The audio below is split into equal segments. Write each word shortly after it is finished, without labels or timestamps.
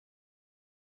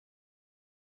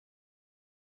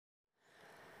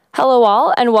Hello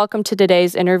all, and welcome to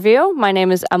today's interview. My name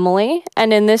is Emily,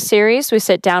 and in this series, we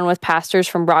sit down with pastors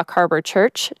from Rock Harbor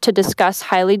Church to discuss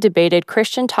highly debated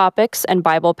Christian topics and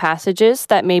Bible passages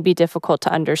that may be difficult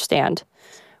to understand.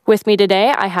 With me today,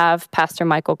 I have Pastor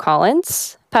Michael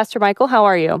Collins. Pastor Michael, how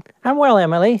are you? I'm well,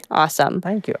 Emily. Awesome.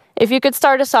 Thank you. If you could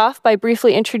start us off by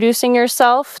briefly introducing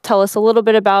yourself, tell us a little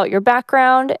bit about your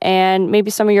background and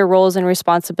maybe some of your roles and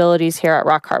responsibilities here at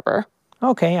Rock Harbor.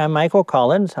 Okay, I'm Michael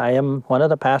Collins. I am one of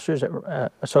the pastors,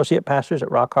 associate pastors at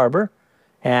Rock Harbor.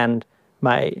 And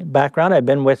my background, I've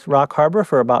been with Rock Harbor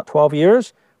for about 12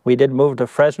 years. We did move to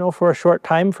Fresno for a short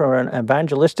time for an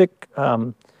evangelistic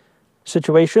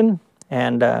situation.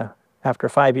 And after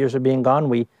 5 years of being gone,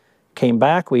 we came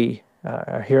back. We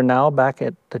are here now back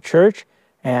at the church.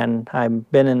 And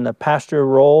I've been in the pastor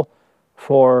role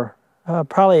for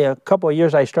probably a couple of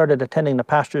years. I started attending the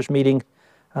pastors' meeting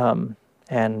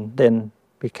and then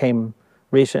became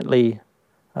recently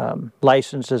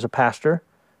licensed as a pastor.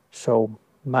 So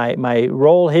my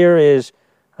role here is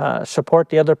support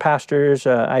the other pastors.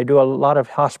 I do a lot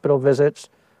of hospital visits.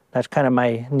 That's kind of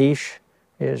my niche,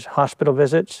 is hospital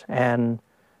visits. And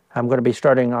I'm going to be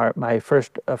starting my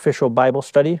first official Bible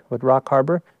study with Rock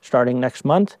Harbor starting next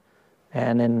month.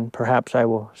 And then perhaps I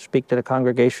will speak to the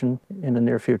congregation in the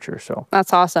near future. So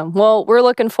that's awesome. Well, we're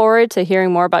looking forward to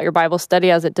hearing more about your Bible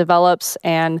study as it develops.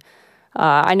 And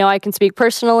I know I can speak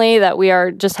personally that we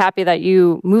are just happy that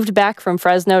you moved back from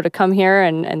Fresno to come here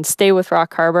and stay with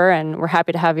Rock Harbor, and we're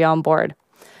happy to have you on board.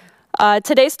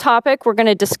 Today's topic, we're going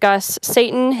to discuss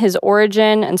Satan, his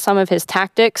origin, and some of his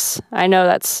tactics. I know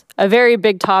that's a very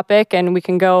big topic, and we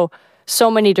can go so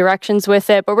many directions with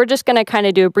it, but we're just going to kind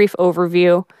of do a brief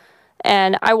overview.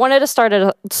 And I wanted to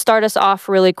start us off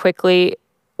really quickly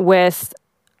with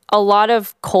a lot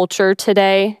of culture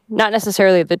today, not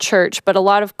necessarily the church, but a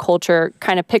lot of culture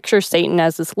kind of pictures Satan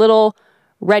as this little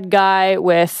red guy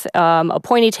with a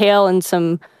pointy tail and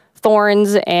some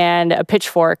thorns and a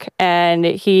pitchfork. And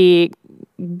he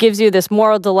gives you this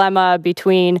moral dilemma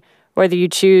between whether you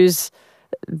choose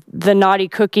the naughty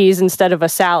cookies instead of a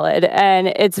salad. And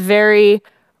it's very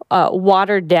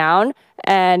watered down,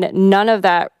 and none of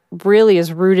that really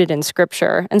is rooted in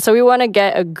Scripture. And so we want to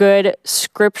get a good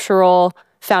scriptural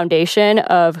foundation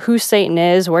of who Satan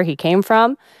is, where he came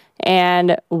from,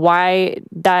 and why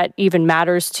that even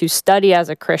matters to study as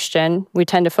a Christian. We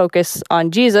tend to focus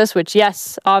on Jesus, which,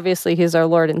 yes, obviously he's our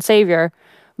Lord and Savior,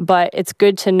 but it's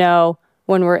good to know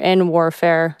when we're in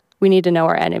warfare, we need to know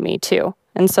our enemy too.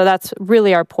 And so that's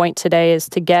really our point today, is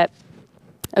to get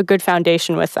a good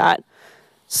foundation with that.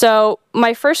 So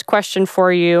my first question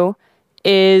for you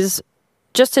is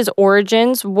just his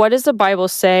origins. What does the Bible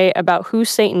say about who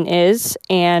Satan is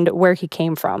and where he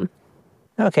came from?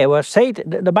 Okay, well,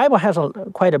 Satan, the Bible has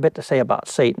quite a bit to say about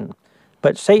Satan,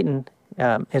 but Satan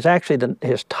is actually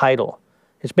his title.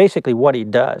 It's basically what he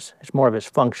does. It's more of his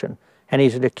function, and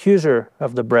he's an accuser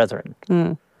of the brethren.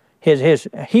 His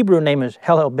Hebrew name is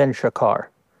Hillel ben Shakar,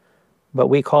 but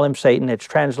we call him Satan. It's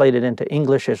translated into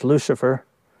English as Lucifer.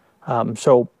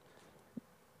 So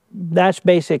that's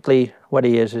basically what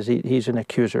he is he's an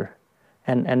accuser.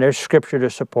 And there's scripture to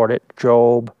support it.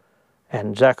 Job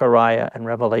and Zechariah and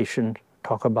Revelation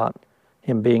talk about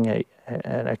him being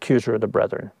an accuser of the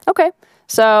brethren. Okay,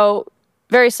 so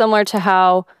very similar to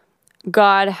how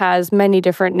God has many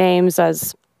different names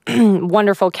as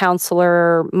Wonderful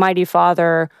Counselor, Mighty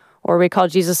Father, or we call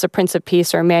Jesus the Prince of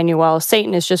Peace or Emmanuel.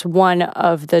 Satan is just one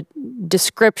of the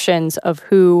descriptions of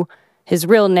who his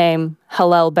real name,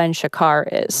 Hillel ben Shakar,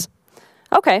 is.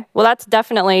 Okay, well,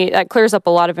 that clears up a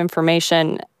lot of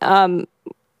information. When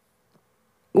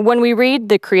we read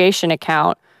the creation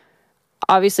account,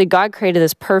 obviously God created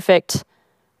this perfect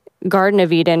Garden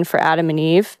of Eden for Adam and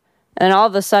Eve, and all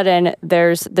of a sudden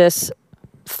there's this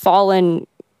fallen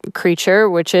creature,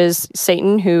 which is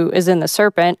Satan, who is in the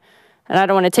serpent. And I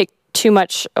don't want to take too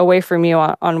much away from you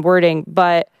on wording,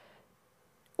 but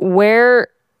where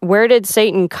did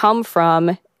Satan come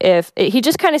from? If he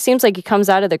just kind of seems like he comes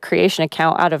out of the creation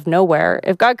account out of nowhere.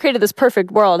 If God created this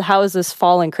perfect world, how is this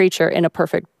fallen creature in a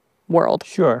perfect world?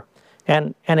 Sure.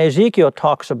 And Ezekiel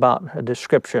talks about a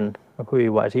description of who he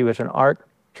was. He was an arch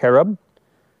cherub,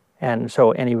 and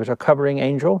he was a covering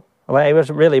angel. Well, it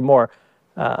was really more,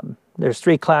 there's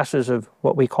three classes of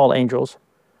what we call angels.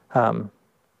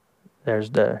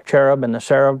 There's the cherub and the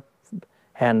seraph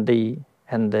and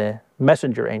the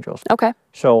messenger angels. Okay.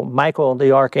 So Michael,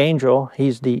 the archangel,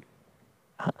 he's the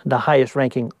highest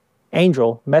ranking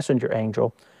angel, messenger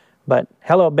angel. But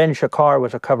Hillel ben Shakar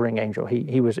was a covering angel.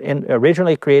 He was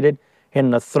originally created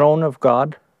in the throne of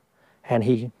God, and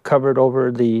he covered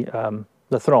over the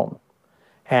throne.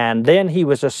 And then he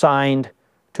was assigned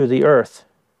to the earth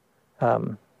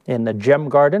in the gem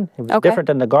garden. It was different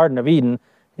than the Garden of Eden,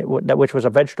 which was a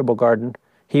vegetable garden.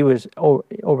 He was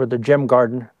over the gem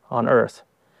garden on earth.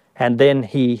 And then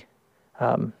he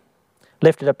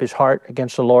lifted up his heart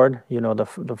against the Lord. You know,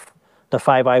 the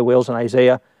 5 eye wheels in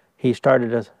Isaiah. He started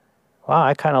to, wow,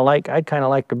 I'd kind of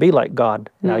like to be like God.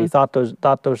 Now he thought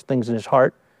those things in his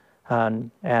heart,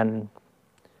 and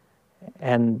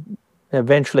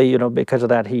eventually, you know, because of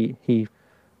that, he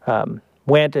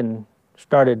went and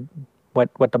started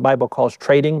what the Bible calls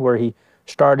trading, where he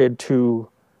started to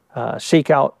seek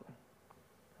out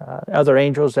other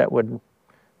angels that would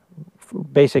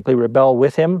basically rebel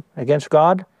with him against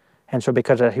God, and so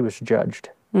because of that, he was judged,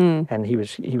 and he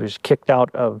was kicked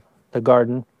out of the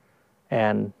garden,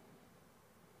 and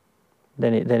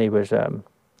then he was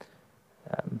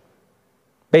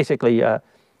basically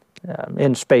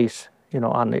in space, you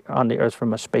know, on the earth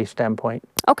from a space standpoint.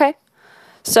 Okay,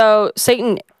 so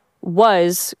Satan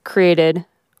was created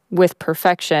with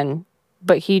perfection,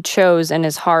 but he chose in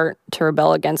his heart to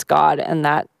rebel against God, and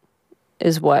that's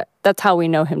how we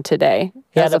know him today.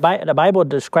 Yeah, the Bible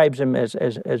describes him as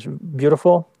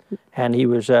beautiful, and he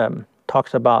was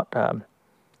talks about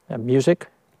music.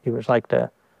 He was like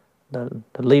the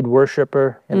lead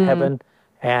worshiper in heaven,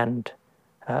 and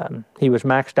he was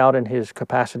maxed out in his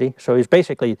capacity. So he's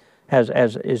basically, as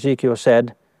Ezekiel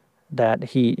said, that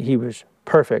he was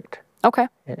perfect. Okay.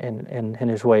 In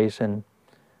his ways, and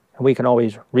we can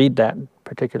always read that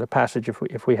particular passage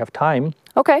if we have time.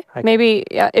 Okay, maybe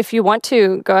if you want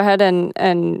to go ahead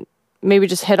and maybe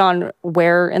just hit on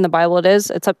where in the Bible it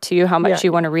is. It's up to you how much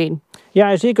you want to read.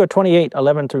 Yeah, Ezekiel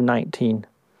 28:11 through 19,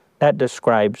 that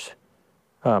describes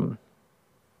Hel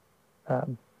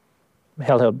ben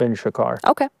Shakar.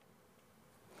 Okay,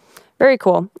 very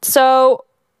cool. So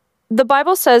the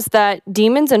Bible says that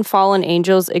demons and fallen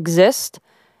angels exist,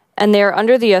 and they're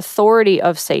under the authority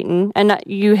of Satan. And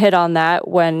you hit on that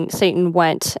when Satan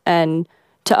went and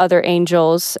to other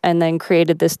angels and then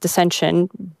created this dissension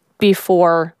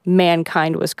before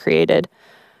mankind was created.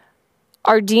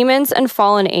 Are demons and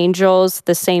fallen angels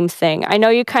the same thing? I know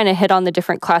you kind of hit on the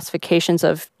different classifications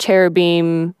of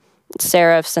cherubim,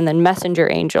 seraphs, and then messenger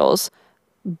angels,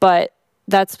 but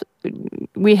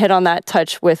we hit on that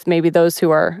touch with maybe those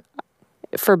who are,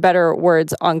 for better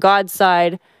words, on God's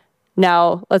side.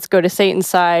 Now, let's go to Satan's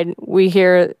side. We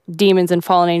hear demons and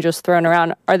fallen angels thrown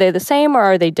around. Are they the same or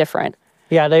are they different?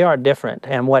 Yeah, they are different.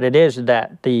 And what it is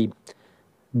that the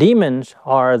demons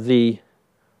are the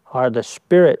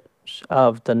spirits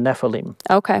of the Nephilim.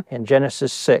 Okay. In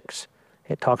Genesis 6,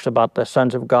 it talks about the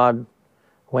sons of God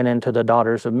went into the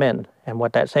daughters of men. And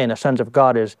what that's saying, the sons of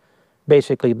God is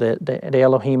basically the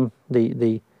Elohim,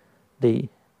 the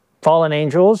fallen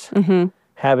angels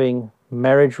having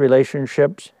marriage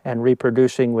relationships and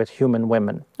reproducing with human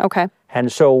women. Okay.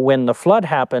 And so when the flood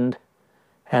happened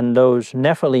and those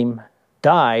Nephilim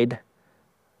died,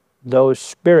 those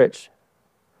spirits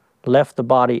left the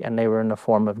body and they were in the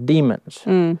form of demons.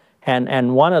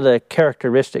 And one of the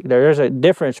characteristics, there is a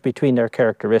difference between their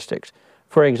characteristics.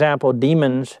 For example,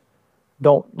 demons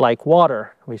don't like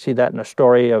water. We see that in the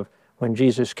story of when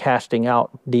Jesus casting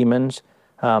out demons,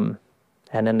 and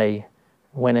then they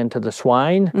went into the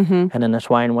swine, and then the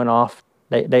swine went off.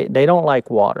 They don't like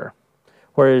water.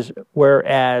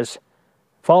 Whereas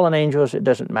fallen angels, it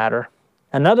doesn't matter.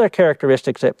 Another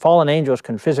characteristic is that fallen angels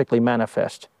can physically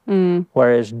manifest,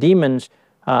 whereas demons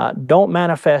don't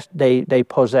manifest, they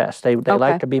possess. They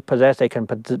like to be possessed. They can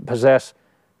possess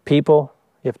people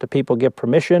if the people give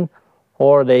permission,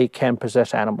 or they can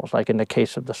possess animals, like in the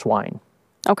case of the swine.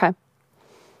 Okay.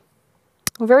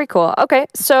 Well, very cool. Okay,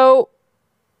 so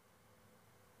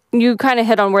you kind of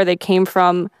hit on where they came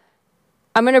from.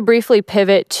 I'm going to briefly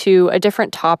pivot to a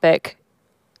different topic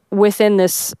within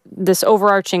this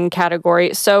overarching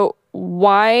category. So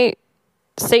why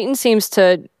Satan seems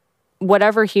to,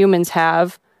 whatever humans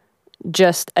have,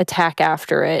 just attack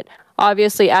after it.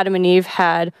 Obviously, Adam and Eve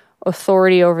had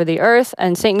authority over the earth,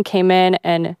 and Satan came in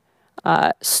and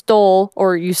stole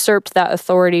or usurped that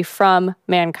authority from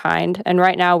mankind. And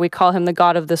right now we call him the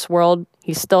God of this world.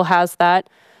 He still has that.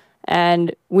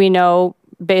 And we know,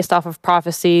 based off of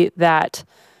prophecy, that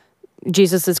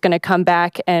Jesus is going to come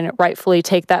back and rightfully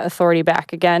take that authority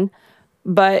back again.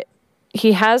 But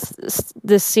he has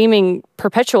this seeming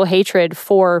perpetual hatred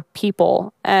for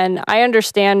people. And I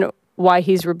understand why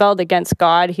he's rebelled against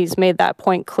God. He's made that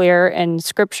point clear in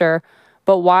Scripture.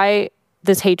 But why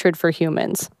this hatred for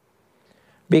humans?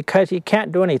 Because he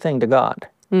can't do anything to God.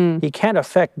 He can't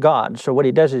affect God. So what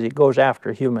he does is he goes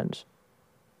after humans.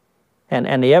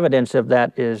 And the evidence of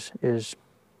that is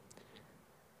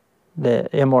the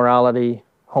immorality,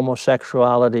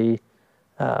 homosexuality,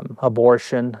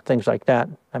 abortion, things like that.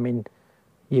 I mean,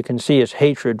 you can see his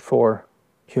hatred for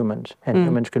humans, and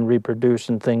humans can reproduce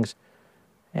and things.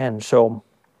 And so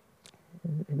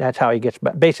that's how he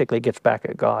basically gets back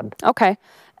at God. Okay.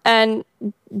 And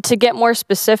to get more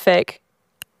specific,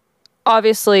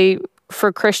 obviously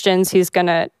for Christians, he's going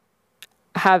to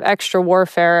have extra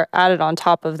warfare added on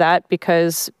top of that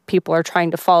because people are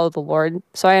trying to follow the Lord.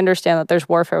 So I understand that there's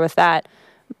warfare with that.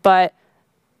 But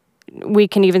we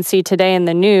can even see today in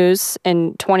the news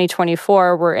in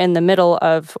 2024, we're in the middle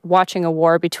of watching a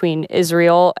war between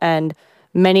Israel and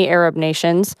many Arab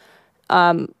nations.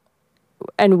 And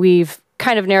we've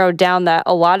kind of narrowed down that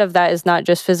a lot of that is not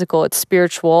just physical, it's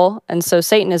spiritual. And so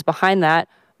Satan is behind that.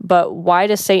 But why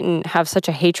does Satan have such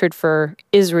a hatred for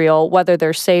Israel, whether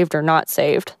they're saved or not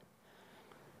saved?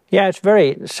 Yeah, it's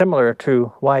very similar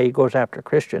to why he goes after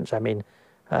Christians. I mean,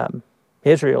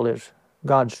 Israel is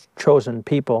God's chosen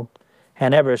people.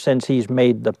 And ever since he's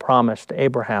made the promise to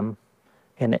Abraham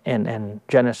in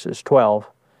Genesis 12,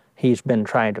 he's been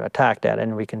trying to attack that.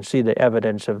 And we can see the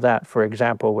evidence of that, for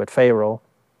example, with Pharaoh,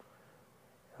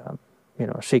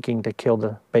 seeking to kill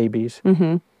the babies.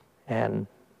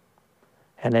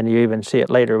 And then you even see it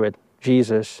later with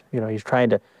Jesus. He's trying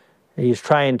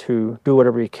to do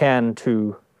whatever he can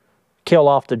to kill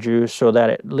off the Jews so that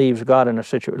it leaves God in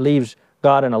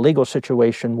a legal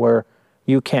situation where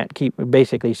you can't keep,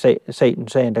 basically Satan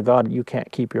saying to God, you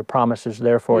can't keep your promises,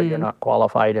 therefore you're not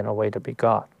qualified in a way to be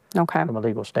God. Okay. From a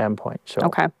legal standpoint. So.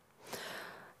 Okay.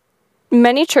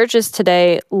 Many churches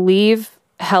today leave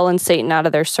hell and Satan out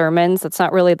of their sermons. That's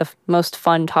not really the most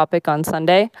fun topic on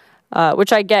Sunday,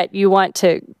 which I get. You want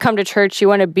to come to church, you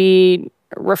want to be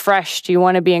refreshed, you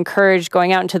want to be encouraged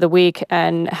going out into the week,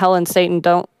 and hell and Satan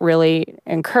don't really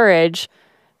encourage.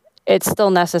 It's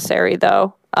still necessary,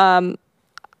 though.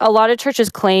 A lot of churches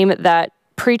claim that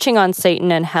preaching on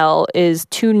Satan and hell is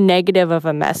too negative of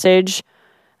a message,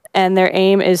 and their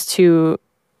aim is to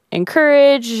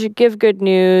encourage, give good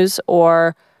news,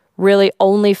 or really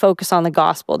only focus on the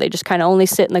gospel. They just kind of only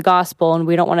sit in the gospel, and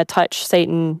we don't want to touch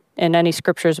Satan in any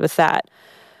scriptures with that.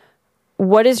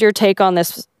 What is your take on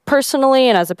this personally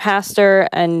and as a pastor,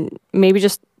 and maybe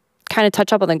just kind of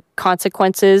touch up on the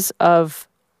consequences of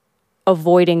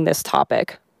avoiding this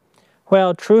topic?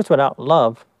 Well, truth without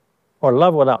love, or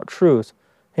love without truth,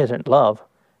 isn't love.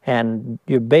 And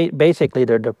basically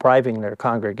they're depriving their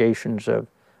congregations of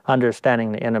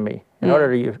understanding the enemy.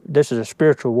 This is a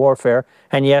spiritual warfare,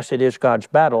 and yes, it is God's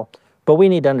battle, but we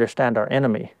need to understand our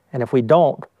enemy. And if we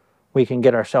don't, we can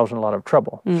get ourselves in a lot of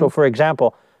trouble. So for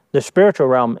example, the spiritual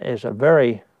realm is a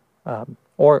very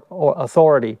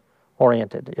authority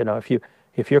oriented.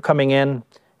 If you're coming in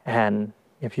and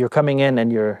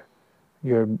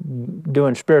you're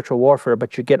doing spiritual warfare,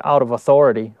 but you get out of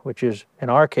authority, which is, in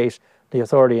our case, the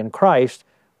authority in Christ,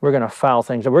 we're going to foul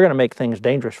things, and we're going to make things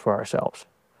dangerous for ourselves.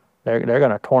 They're going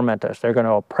to torment us. They're going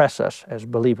to oppress us as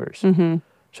believers.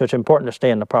 So it's important to stay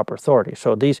in the proper authority.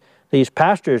 So these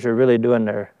pastors are really doing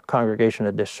their congregation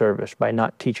a disservice by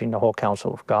not teaching the whole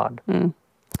counsel of God.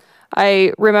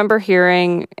 I remember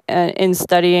hearing in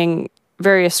studying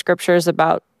various scriptures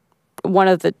about one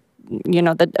of the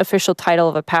official title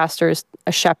of a pastor is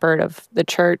a shepherd of the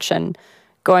church, and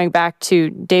going back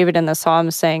to David in the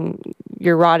Psalms saying,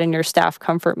 your rod and your staff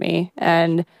comfort me,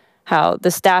 and how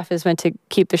the staff is meant to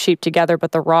keep the sheep together,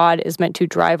 but the rod is meant to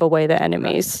drive away the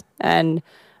enemies. And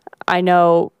I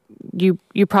know you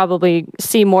probably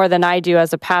see more than I do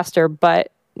as a pastor,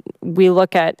 but we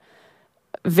look at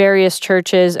various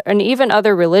churches and even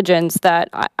other religions that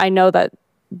I know that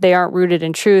they aren't rooted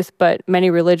in truth, but many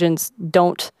religions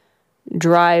don't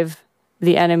drive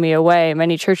the enemy away.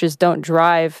 Many churches don't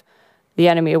drive the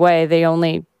enemy away. They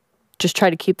only just try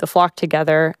to keep the flock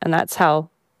together, and that's how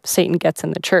Satan gets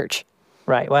in the church.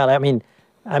 Right. Well, I mean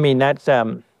that's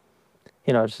a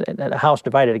house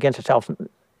divided against itself,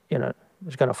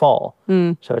 is going to fall.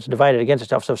 So it's divided against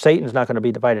itself. So Satan's not going to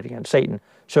be divided against Satan.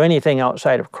 So anything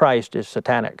outside of Christ is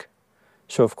satanic.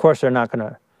 So of course they're not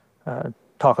going to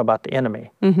talk about the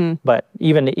enemy. But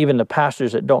even the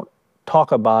pastors that don't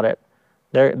talk about it,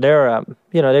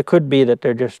 there could be that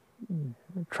they're just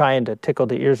trying to tickle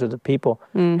the ears of the people,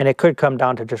 and it could come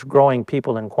down to just growing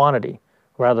people in quantity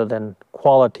rather than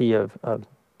quality of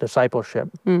discipleship.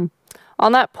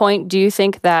 On that point, do you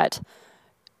think that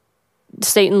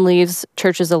Satan leaves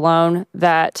churches alone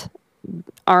that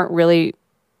aren't really,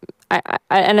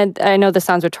 I know this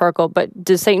sounds rhetorical, but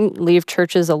does Satan leave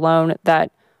churches alone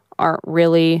that aren't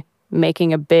really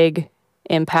making a big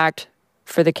impact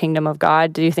for the kingdom of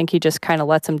God? Do you think he just kind of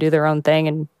lets them do their own thing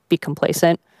and be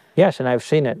complacent? Yes, and I've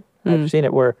seen it. I've seen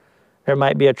it where There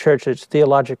might be a church that's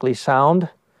theologically sound,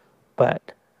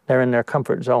 but they're in their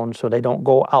comfort zone, so they don't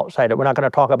go outside it. We're not going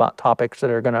to talk about topics that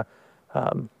are going to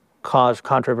cause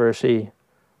controversy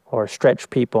or stretch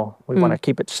people. We want to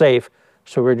keep it safe,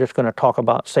 so we're just going to talk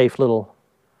about safe little,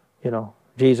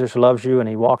 Jesus loves you and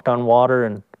he walked on water,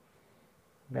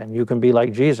 and you can be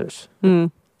like Jesus.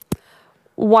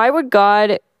 Why would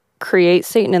God create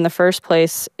Satan in the first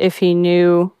place if he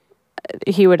knew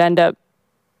he would end up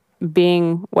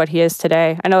being what he is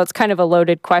today? I know it's kind of a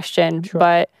loaded question,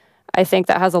 but I think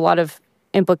that has a lot of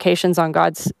implications on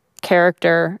God's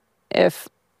character. If,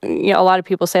 a lot of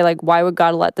people say, like, why would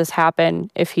God let this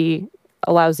happen if he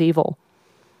allows evil?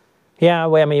 Yeah,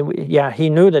 well, I mean, he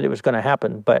knew that it was going to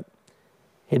happen, but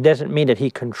it doesn't mean that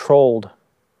he controlled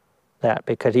that,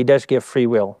 because he does give free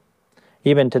will.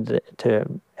 Even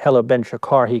to Hela ben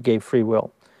Shakar, he gave free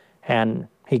will. And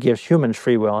he gives humans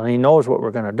free will, and he knows what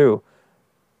we're going to do,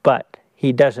 but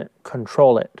he doesn't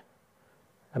control it.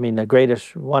 I mean,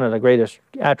 one of the greatest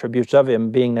attributes of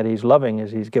him, being that he's loving,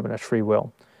 is he's given us free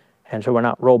will. And so we're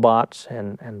not robots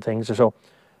and things. He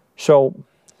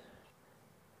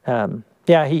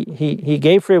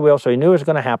gave free will, so he knew it was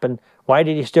going to happen. Why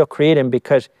did he still create him?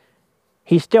 Because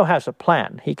he still has a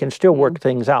plan. He can still work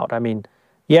things out. I mean,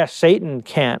 yes, Satan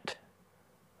can't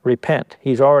repent.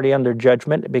 He's already under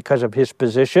judgment because of his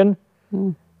position.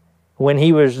 When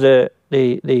he was when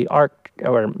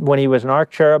he was an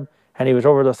arch cherub and he was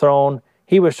over the throne,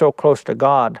 he was so close to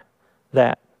God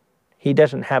that he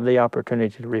doesn't have the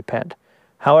opportunity to repent.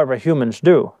 However, humans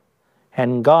do.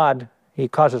 And God, he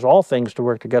causes all things to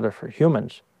work together for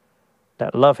humans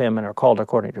that love him and are called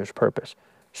according to his purpose.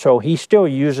 So he still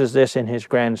uses this in his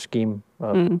grand scheme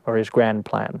or his grand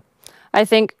plan. I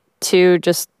think, too,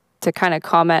 just to kind of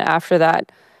comment after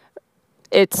that,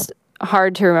 it's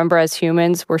hard to remember as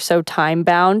humans, we're so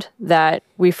time-bound that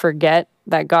we forget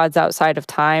that God's outside of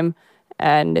time.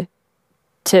 And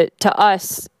to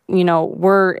us,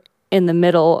 we're in the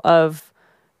middle of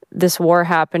this war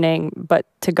happening, but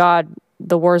to God,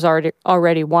 the war's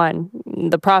already won.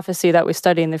 The prophecy that we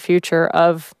study in the future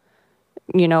of,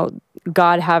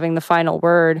 God having the final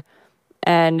word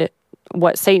and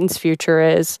what Satan's future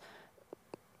is,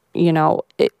 God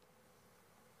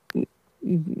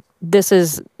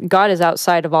is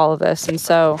outside of all of this. And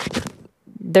so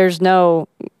there's no,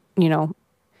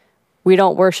 we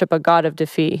don't worship a God of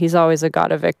defeat. He's always a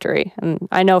God of victory. And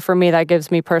I know for me, that gives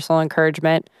me personal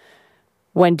encouragement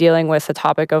when dealing with the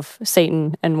topic of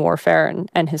Satan and warfare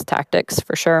and his tactics,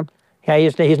 for sure. Yeah,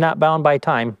 he's not bound by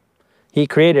time. He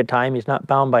created time. He's not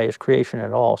bound by his creation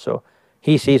at all. So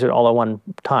he sees it all at one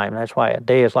time. That's why a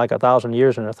day is like 1,000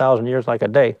 years and 1,000 years like a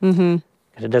day. Because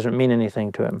it doesn't mean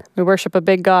anything to him. We worship a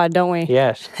big God, don't we?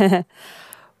 Yes.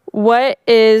 What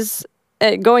is,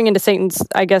 going into Satan's,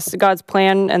 I guess, God's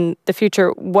plan and the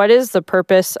future, what is the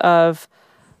purpose of,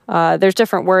 there's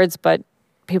different words, but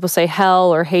people say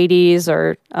hell or Hades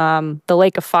or the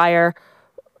lake of fire.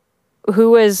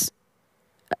 Who is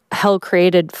hell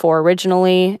created for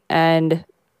originally, and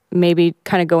maybe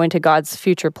kind of go into God's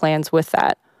future plans with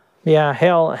that? Yeah,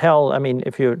 hell, I mean,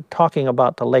 if you're talking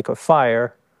about the lake of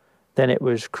fire, then it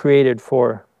was created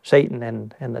for Satan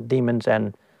and the demons,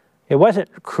 and it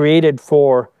wasn't created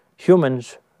for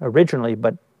humans originally,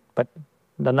 but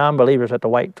the non-believers at the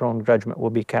white throne judgment will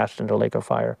be cast into the lake of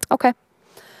fire. Okay.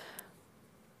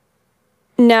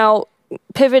 Now,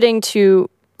 pivoting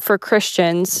for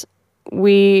Christians,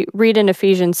 we read in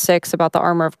Ephesians 6 about the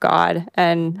armor of God,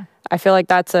 and I feel like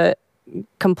that's a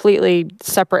completely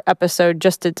separate episode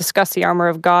just to discuss the armor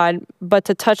of God, but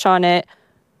to touch on it,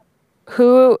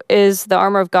 who is the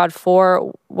armor of God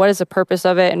for? What is the purpose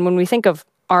of it? And when we think of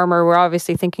armor, we're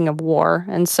obviously thinking of war.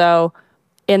 And so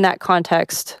in that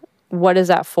context, what is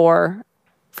that for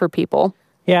people?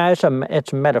 Yeah,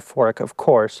 it's metaphoric, of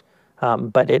course,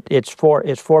 but it's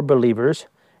for believers.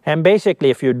 And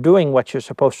basically, if you're doing what you're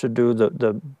supposed to do,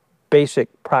 the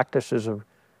basic practices of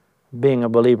being a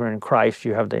believer in Christ,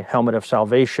 you have the helmet of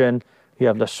salvation, you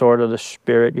have the sword of the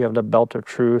Spirit, you have the belt of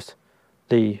truth,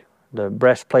 the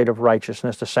breastplate of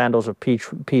righteousness, the sandals of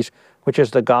peace, which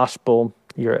is the gospel.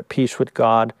 You're at peace with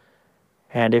God.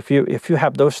 And if you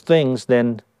have those things,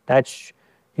 then that's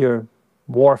your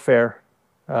warfare.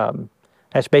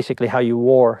 That's basically how you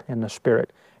war in the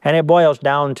Spirit. And it boils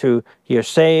down to you're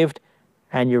saved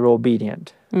and you're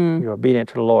obedient. You're obedient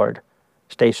to the Lord.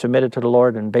 Stay submitted to the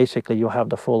Lord, and basically you'll have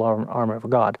the full armor of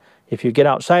God. If you get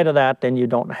outside of that, then you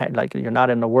don't have, you're not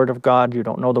in the Word of God, you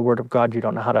don't know the Word of God, you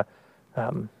don't know how to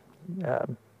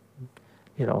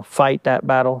fight that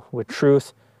battle with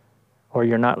truth, or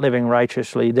you're not living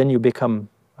righteously, then you become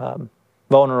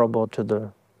vulnerable to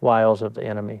the wiles of the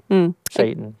enemy,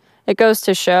 Satan. It goes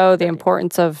to show the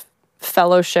importance of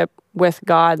fellowship with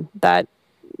God, that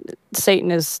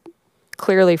Satan is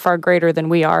clearly far greater than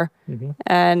we are.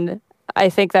 And I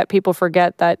think that people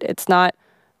forget that it's not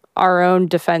our own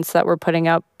defense that we're putting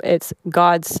up, it's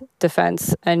God's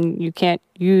defense. And you can't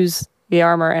use the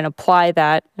armor and apply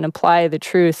that and apply the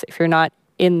truth if you're not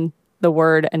in the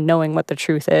word and knowing what the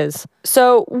truth is.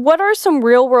 So what are some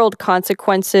real-world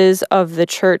consequences of the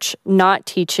church not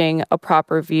teaching a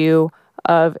proper view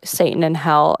of Satan and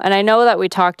hell? And I know that we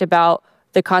talked about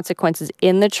the consequences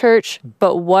in the church,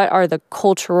 but what are the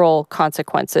cultural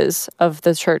consequences of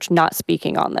the church not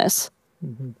speaking on this?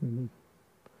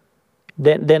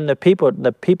 Then the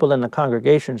people in the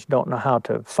congregations don't know how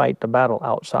to fight the battle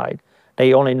outside.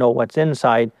 They only know what's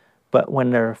inside, but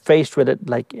when they're faced with it,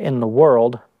 like in the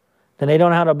world, then they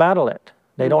don't know how to battle it.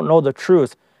 They don't know the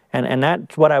truth. And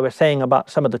that's what I was saying about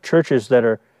some of the churches that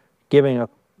are giving a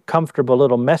comfortable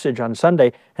little message on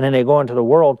Sunday, and then they go into the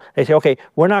world. They say, okay,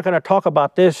 we're not going to talk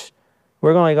about this.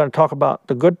 We're only going to talk about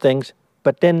the good things.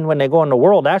 But then when they go in the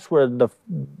world, that's where the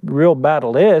real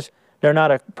battle is. They're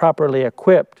not properly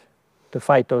equipped to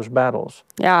fight those battles.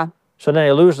 Yeah. So then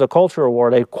they lose the cultural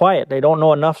war. They're quiet. They don't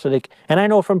know enough. And I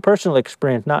know from personal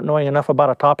experience, not knowing enough about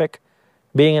a topic,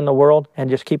 being in the world, and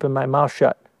just keeping my mouth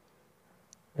shut.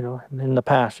 You know, in the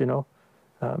past, you know,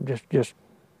 just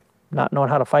not knowing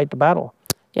how to fight the battle.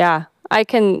 Yeah, I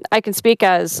can speak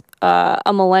as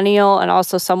a millennial and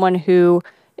also someone who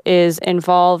is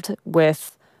involved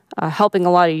with helping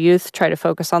a lot of youth try to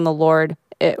focus on the Lord.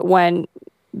 When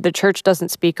the church doesn't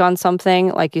speak on something,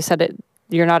 like you said,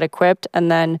 you're not equipped, and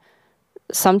then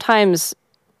sometimes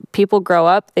people grow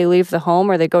up, they leave the home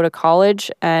or they go to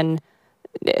college, and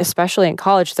especially in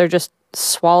college, they're just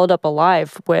swallowed up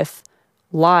alive with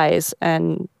lies.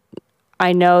 And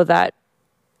I know that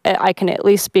I can at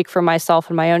least speak for myself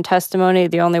and my own testimony.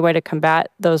 The only way to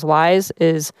combat those lies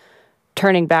is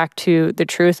turning back to the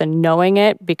truth and knowing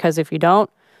it, because if you don't,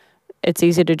 it's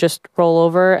easy to just roll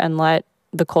over and let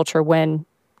the culture win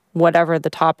whatever the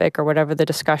topic or whatever the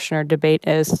discussion or debate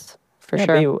is, for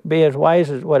sure. Be as wise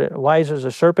as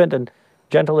a serpent and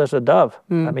gentle as a dove.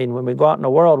 I mean, when we go out in the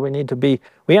world, we need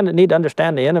to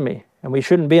understand the enemy, and we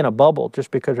shouldn't be in a bubble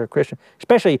just because we're Christian.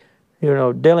 Especially, you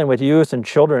know, dealing with youth and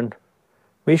children.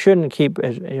 We shouldn't keep,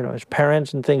 as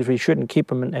parents and things, we shouldn't keep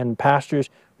them, and pastors,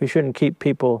 we shouldn't keep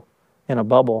people in a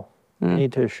bubble. They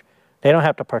don't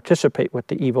have to participate with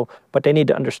the evil, but they need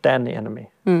to understand the enemy.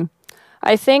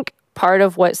 I think part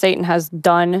of what Satan has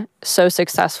done so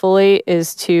successfully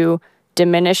is to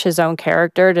diminish his own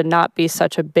character, to not be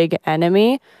such a big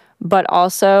enemy, but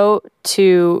also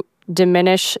to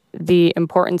diminish the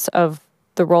importance of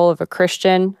the role of a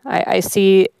Christian. I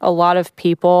see a lot of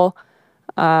people,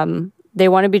 they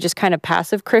want to be just kind of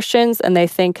passive Christians, and they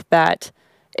think that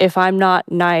if I'm not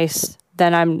nice,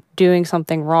 then I'm doing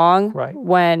something wrong. Right.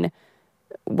 When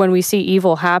we see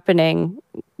evil happening,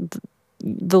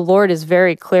 the Lord is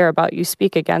very clear about, you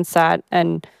speak against that.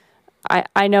 And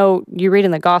I know you read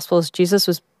in the Gospels, Jesus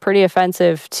was pretty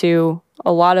offensive to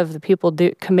a lot of the people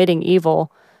committing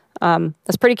evil.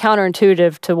 That's pretty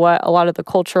counterintuitive to what a lot of the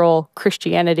cultural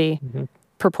Christianity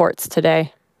purports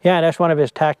today. Yeah, that's one of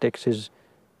his tactics. Is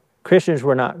Christians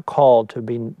were not called to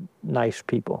be nice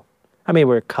people. I mean,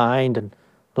 we're kind and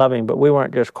loving, but we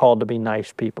weren't just called to be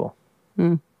nice people.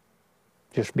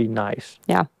 Just be nice.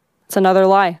 Yeah. It's another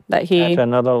lie that he... That's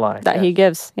another lie. That he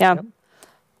gives, yeah. Yep.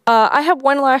 I have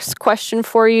one last question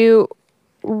for you.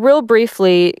 Real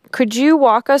briefly, could you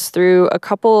walk us through a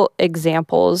couple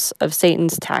examples of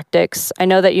Satan's tactics? I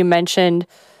know that you mentioned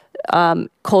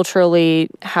culturally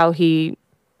how he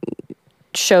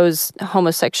shows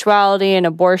homosexuality and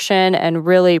abortion and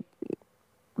really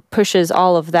pushes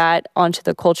all of that onto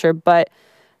the culture, but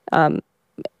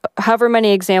however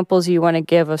many examples you want to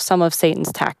give of some of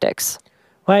Satan's tactics.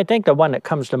 Well, I think the one that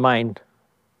comes to mind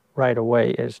right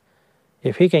away is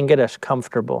if he can get us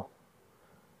comfortable,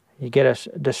 you get us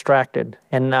distracted,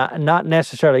 and not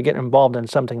necessarily get involved in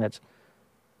something that's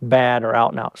bad or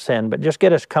out-and-out sin, but just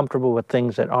get us comfortable with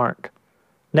things that aren't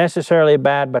necessarily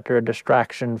bad, but they're a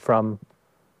distraction from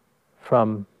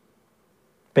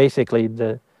basically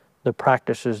the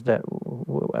practices that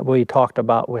we talked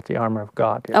about with the armor of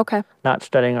God. Okay. Not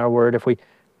studying our word. If we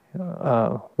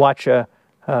watch a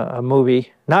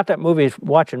movie, not that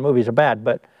watching movies are bad,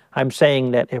 but I'm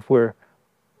saying that if we're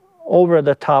over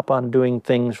the top on doing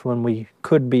things when we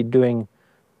could be doing,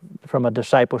 from a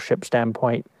discipleship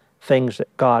standpoint, things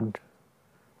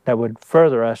that would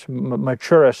further us,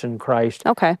 mature us in Christ,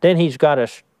 okay, then he's got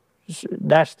us.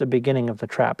 That's the beginning of the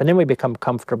trap, and then we become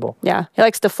comfortable. Yeah, he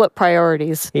likes to flip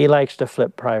priorities. He likes to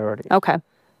flip priorities. Okay.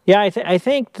 Yeah, I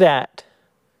think that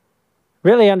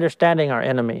really understanding our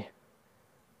enemy.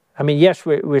 I mean, yes,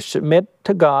 we submit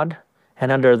to God,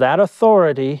 and under that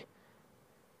authority,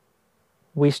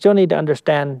 we still need to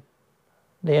understand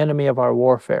the enemy of our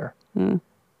warfare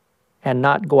and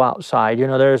not go outside. You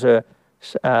know, there's a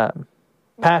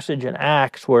passage in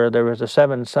Acts where there was the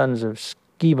 7 sons of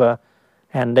Sceva,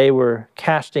 and they were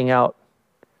casting out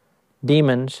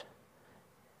demons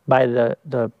by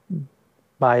the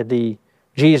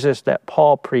Jesus that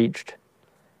Paul preached.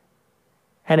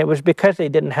 And it was because they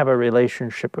didn't have a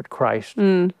relationship with Christ.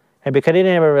 And because they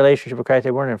didn't have a relationship with Christ,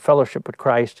 they weren't in fellowship with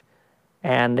Christ,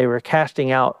 and they were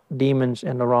casting out demons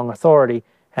in the wrong authority,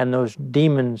 and those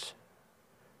demons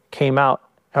came out,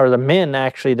 or the men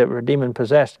actually that were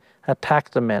demon-possessed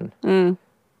attacked the men.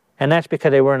 And that's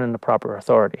because they weren't in the proper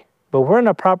authority. But we're in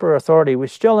the proper authority, we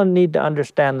still need to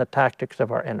understand the tactics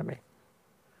of our enemy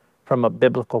from a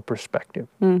biblical perspective.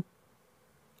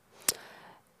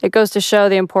 It goes to show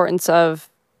the importance of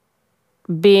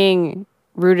being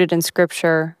rooted in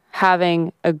Scripture,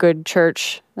 having a good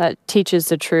church that teaches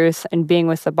the truth, and being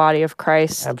with the body of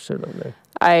Christ. Absolutely.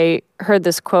 I heard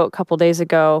this quote a couple days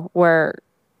ago where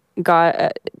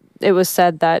it was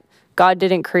said that God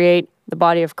didn't create the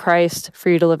body of Christ for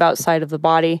you to live outside of the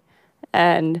body,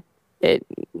 and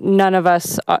none of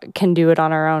us can do it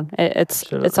on our own.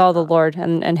 It's all the Lord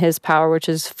and His power, which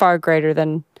is far greater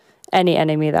than any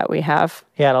enemy that we have.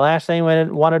 Yeah, the last thing we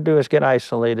want to do is get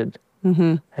isolated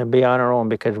and be on our own,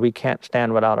 because we can't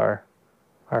stand without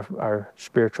our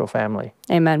spiritual family.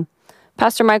 Amen.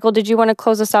 Pastor Michael, did you want to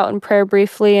close us out in prayer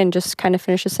briefly and just kind of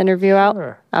finish this interview out?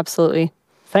 Sure. Absolutely.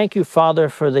 Thank you, Father,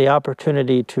 for the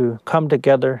opportunity to come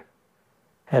together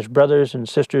as brothers and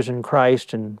sisters in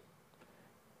Christ and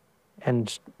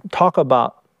talk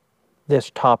about this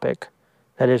topic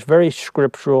that is very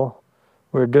scriptural.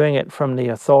 We're doing it from the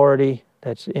authority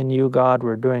that's in you, God.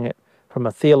 We're doing it from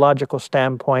a theological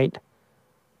standpoint.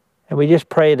 And we just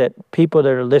pray that people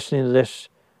that are listening to this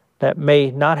that may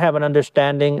not have an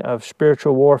understanding of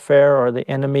spiritual warfare or the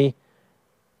enemy,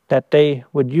 that they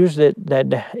would use it,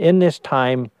 that in this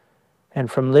time and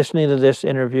from listening to this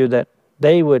interview, that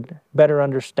they would better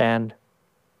understand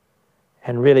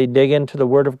and really dig into the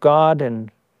Word of God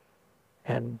and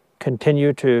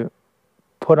continue to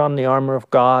put on the armor of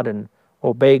God and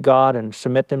obey God and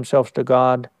submit themselves to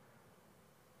God,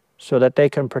 so that they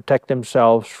can protect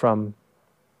themselves from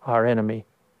our enemy.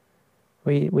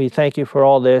 We thank you for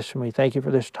all this, and we thank you for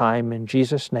this time. In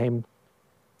Jesus' name,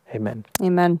 amen.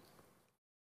 Amen.